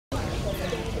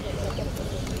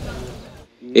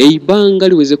eibanga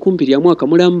liweze kumpi lya mwaka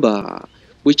mulamba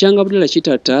bwikyanga Abdallah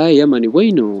Kitata yamanibwa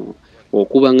ino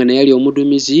okubanga naye yali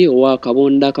omuduumizi owa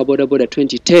akabonda ka bodaboda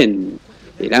 2010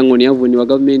 era ngo yavunibwa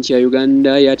gavumenti ya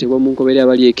Uganda yatebwa mu nkobera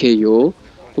abali ekeyo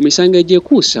ku misango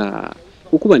egyekuusa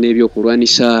okuba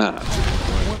n'ebyokulwanisa.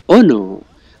 Ono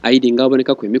ayidi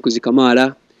ng'aboneka ku emikuzi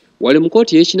kamaala wali mu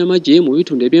kooti y'ekinamagye mu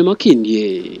bitundu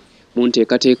eby'emakindye mu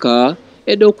nteekateeka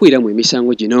edda okwiramu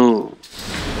emisango gino.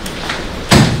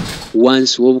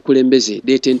 Wansi w'obukulembeze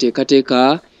deeta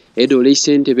enteekateeka edda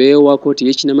Isentebe wa kooti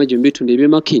y'ekinamagye mu bitundu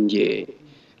eby'emakindye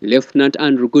Lieutenant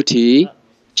Andrew Gutti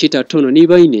Kitatono ni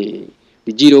baine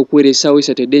ligira okuwera essaawa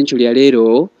esatu enkyo lya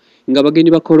leero nga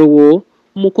bagenyi bakolowo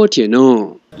mu kooti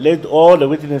eno. Let all the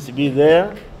witnesses be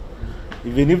there.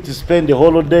 If we need to spend the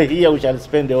whole day here, we shall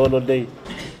spend the whole day.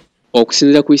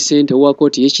 Okusinziira ku Isentebe wa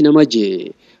kooti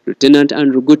y'ekinamagye Lieutenant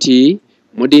Andrew Gutti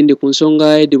mudindi ku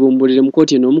nsonga edibumbulire mu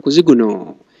kooti eno omukuzi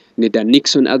guno nedda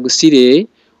Nixon Agusire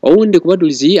owundi ku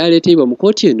badulizi aleetebwa mu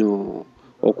kooti eno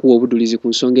okuwa obudulizi ku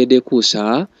nsonga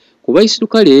edekuusa ku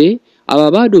bayisulukale abo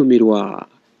abaaduumirwa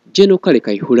Jeno Kale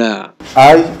Kaihura.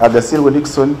 I, Agusire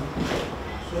Nixon,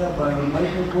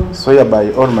 swear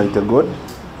by Almighty God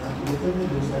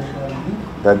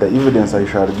that the evidence I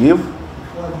shall give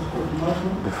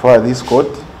before this court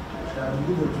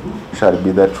shall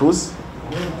be the truth,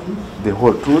 the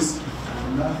whole truth,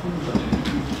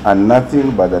 and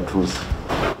nothing but the truth.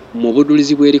 Mu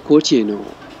budulizi bw'eri kooti eno,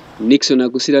 Nixon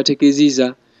Agusire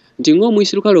ategeezizza nti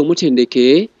ng'omuyisilikale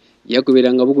omutendeke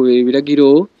yagoberanga bugobera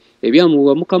ebiragiro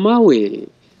ebyamubwa mukama we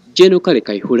Jeno Kale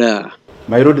Kaihura.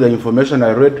 My lord, the information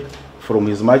I read from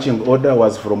his marching order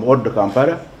was from Old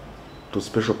Kampala to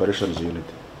Special Operations Unit.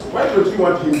 Why don't you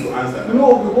want him to answer?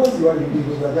 No, because you are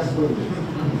just going to.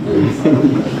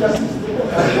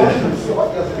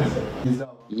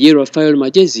 Ye Rafael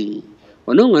Majezi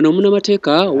ononga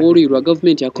n'omunnamateeka ow'oluuyi lwa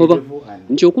gavumenti akoba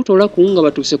nti okutoolaku nga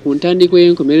batuuse ku ntandikwa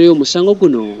y'enkomerero y'omusango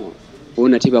guno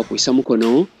bona tebakwisa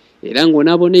mukono era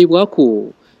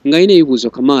ng'onaaboneibwako ng'alina ebibuuzo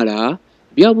kamaala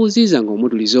byabuuziza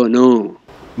ng'omudulizi ono.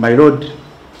 My lord,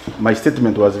 my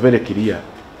statement was very clear.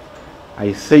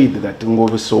 I said that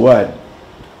Ngobe Soward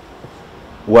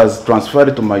was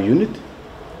transferred to my unit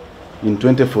in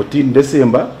 2014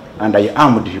 December and I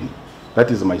armed him.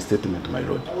 That is my statement, my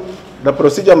lord. The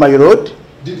procedure, my lord.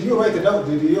 Did you write it down?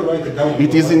 Did you write it down?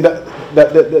 It is in the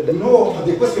No,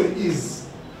 the question is,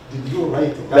 did you write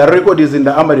it down? The record is in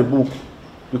the Amari book.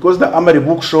 Because the Amari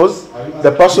book shows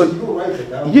the person. Did you write it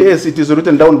down? Yes, it is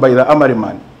written down by the Amari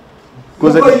man.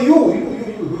 No, by you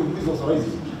was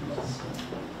writing.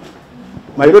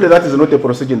 My lord, that is not a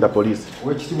procedure in the police.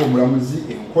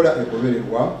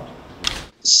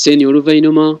 Seni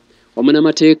oluvannyuma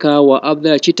omunnamateeka wa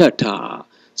Abdallah Kitata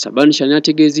Sabanisha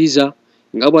n'ategeezizza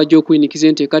nga bw'ajja okuyinikiza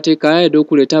enteekateeka edda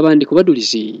okuleeta abandi ku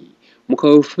badulizi mu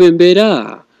kaweefube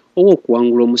embeera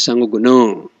ow'okuwangula omusango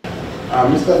guno.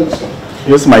 Mr. Nixon.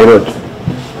 Yes, my lord.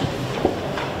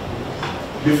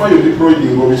 Before you deployed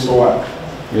in Ngobe Soward.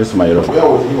 Yes, my lord. Where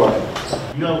was he working?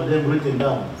 You have them written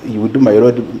down. You would do, my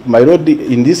lord. My lord,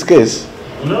 in this case.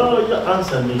 No, you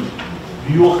answer me.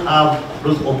 Do you have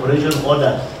those operation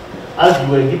orders as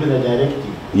you were given a directive?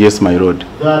 Yes, my lord.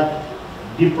 That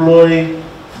deploy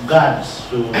guards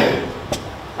to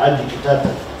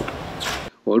Kitata.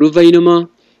 Oluvannyuma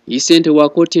Isentebe wa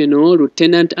kooti eno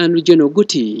Lieutenant Andrew Jeno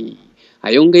Gutti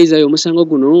ayongeizaayo omusango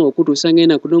guno okutuusa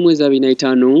ng'ennaku n'omwezi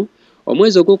 25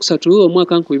 omwezi ogwokusatu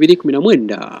omwaka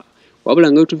 2019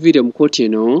 wabula nga wetuviire mu kooti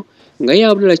eno nga ye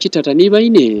Abdallah Kitata ni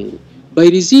baine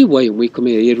bayirizibwayo mu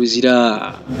ikomero ly'e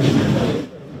Luzira.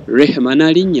 Rehema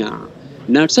n'alinnya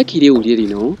n'atusakira ewulire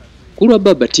lino ku lwa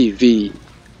Baba TV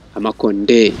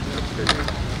Amakonde.